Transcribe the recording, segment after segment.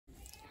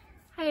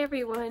Hi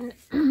everyone.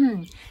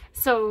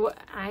 So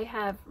I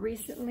have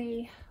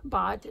recently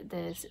bought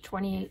this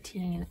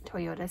 2018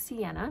 Toyota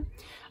Sienna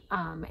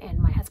and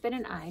my husband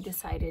and I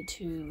decided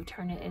to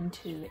turn it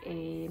into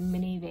a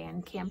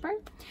minivan camper.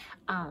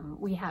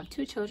 We have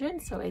 2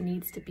 children, so it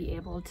needs to be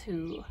able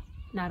to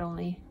not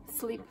only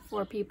sleep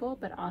 4 people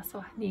but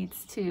also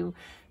needs to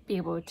be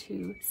able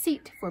to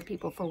seat 4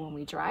 people for when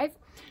we drive.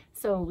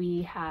 So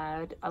we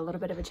had a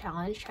little bit of a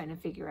challenge trying to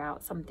figure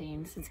out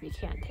something, since we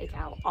can't take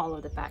out all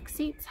of the back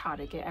seats, how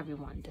to get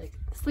everyone to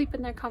sleep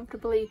in there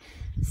comfortably,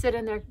 sit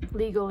in there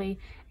legally,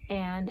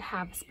 and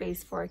have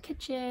space for a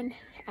kitchen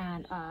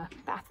and a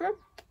bathroom.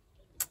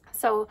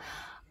 So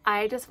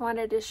I just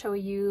wanted to show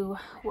you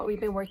what we've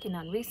been working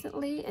on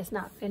recently. It's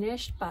not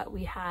finished, but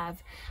we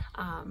have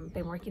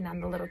been working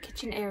on the little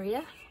kitchen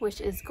area, which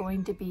is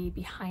going to be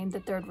behind the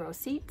 3rd row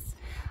seats.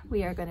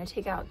 We are going to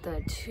take out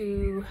the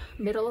 2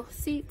 middle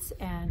seats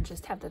and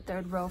just have the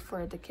 3rd row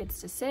for the kids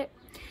to sit.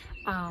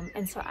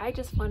 And so I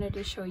just wanted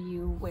to show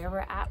you where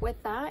we're at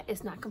with that.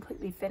 It's not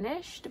completely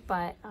finished,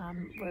 but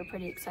we're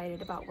pretty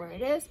excited about where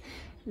it is.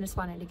 I just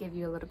wanted to give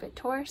you a little bit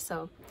tour,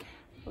 so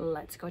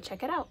let's go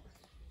check it out.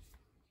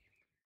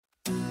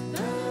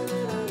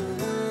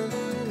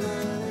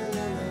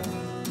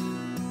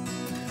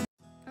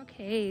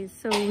 Okay,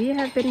 so we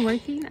have been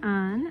working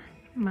on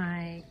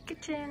my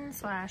kitchen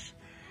slash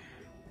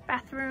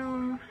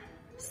bathroom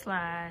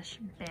slash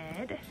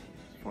bed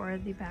for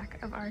the back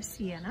of our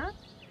Sienna,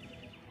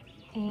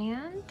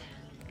 and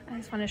I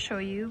just want to show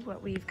you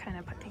what we've kind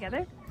of put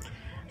together.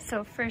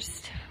 So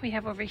first we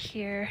have over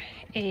here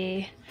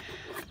a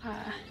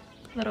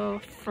little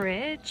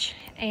fridge,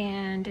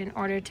 and in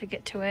order to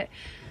get to it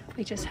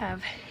we just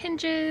have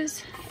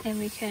hinges, and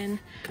we can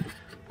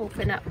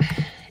open up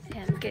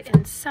and get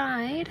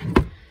inside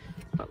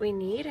what we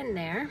need in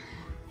there.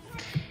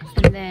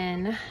 And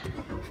then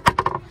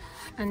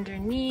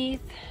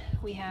underneath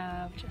we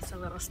have just a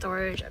little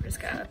storage. I've just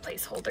got a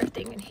placeholder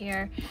thing in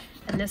here,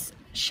 and this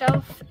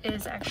shelf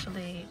is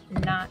actually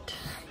not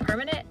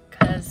permanent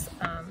because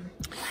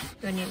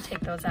you would need to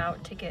take those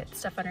out to get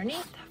stuff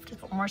underneath.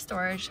 Just put more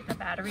storage, and the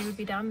battery would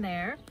be down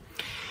there.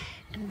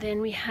 And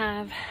then we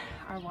have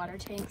our water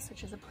tanks,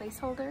 which is a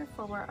placeholder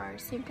for where our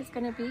sink is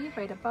going to be,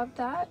 right above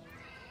that.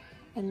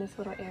 And this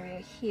little area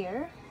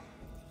here.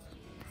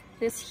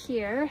 This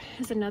here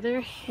is another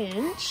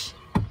hinge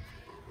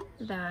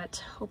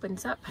that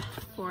opens up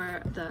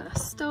for the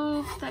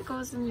stove that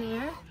goes in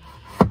there.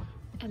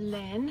 And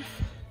then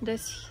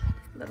this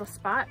little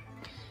spot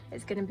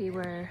is going to be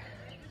where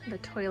the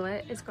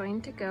toilet is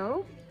going to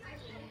go.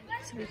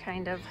 So we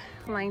kind of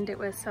lined it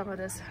with some of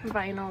this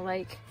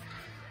vinyl-like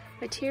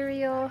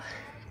material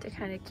to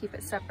kind of keep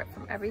it separate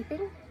from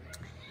everything.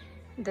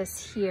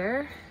 This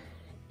here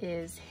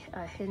is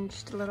a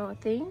hinged little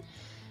thing,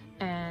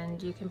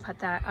 and you can put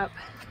that up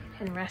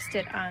and rest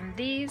it on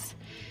these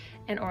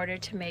in order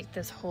to make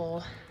this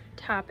whole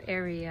top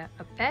area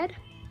a bed.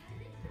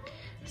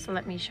 So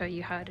let me show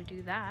you how to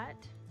do that.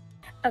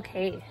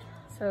 Okay,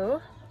 so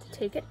to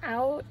take it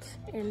out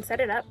and set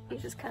it up, you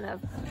just kind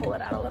of pull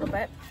it out a little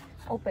bit,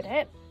 open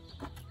it,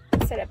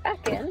 set it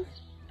back in,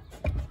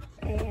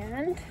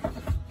 and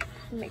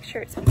make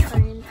sure it's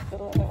behind the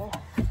little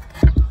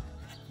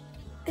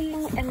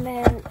thing, and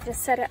then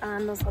just set it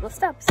on those little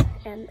steps,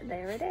 and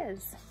there it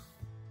is.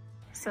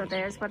 So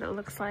there's what it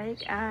looks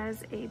like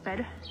as a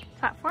bed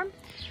platform.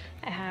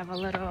 I have a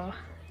little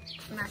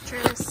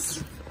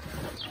mattress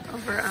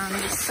over on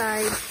the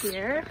side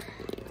here,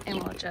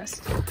 and we'll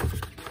just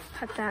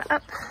put that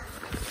up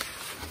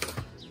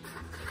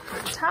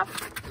on top.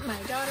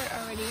 My daughter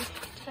already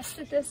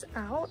tested this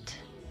out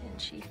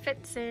and she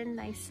fits in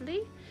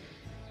nicely.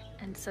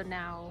 And so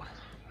now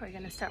we're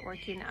gonna start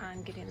working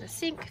on getting the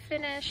sink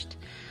finished,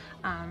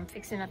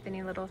 fixing up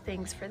any little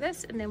things for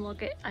this, and then we'll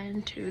get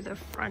into the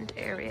front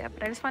area.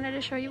 But I just wanted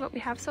to show you what we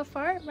have so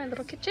far, my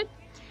little kitchen.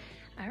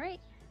 All right.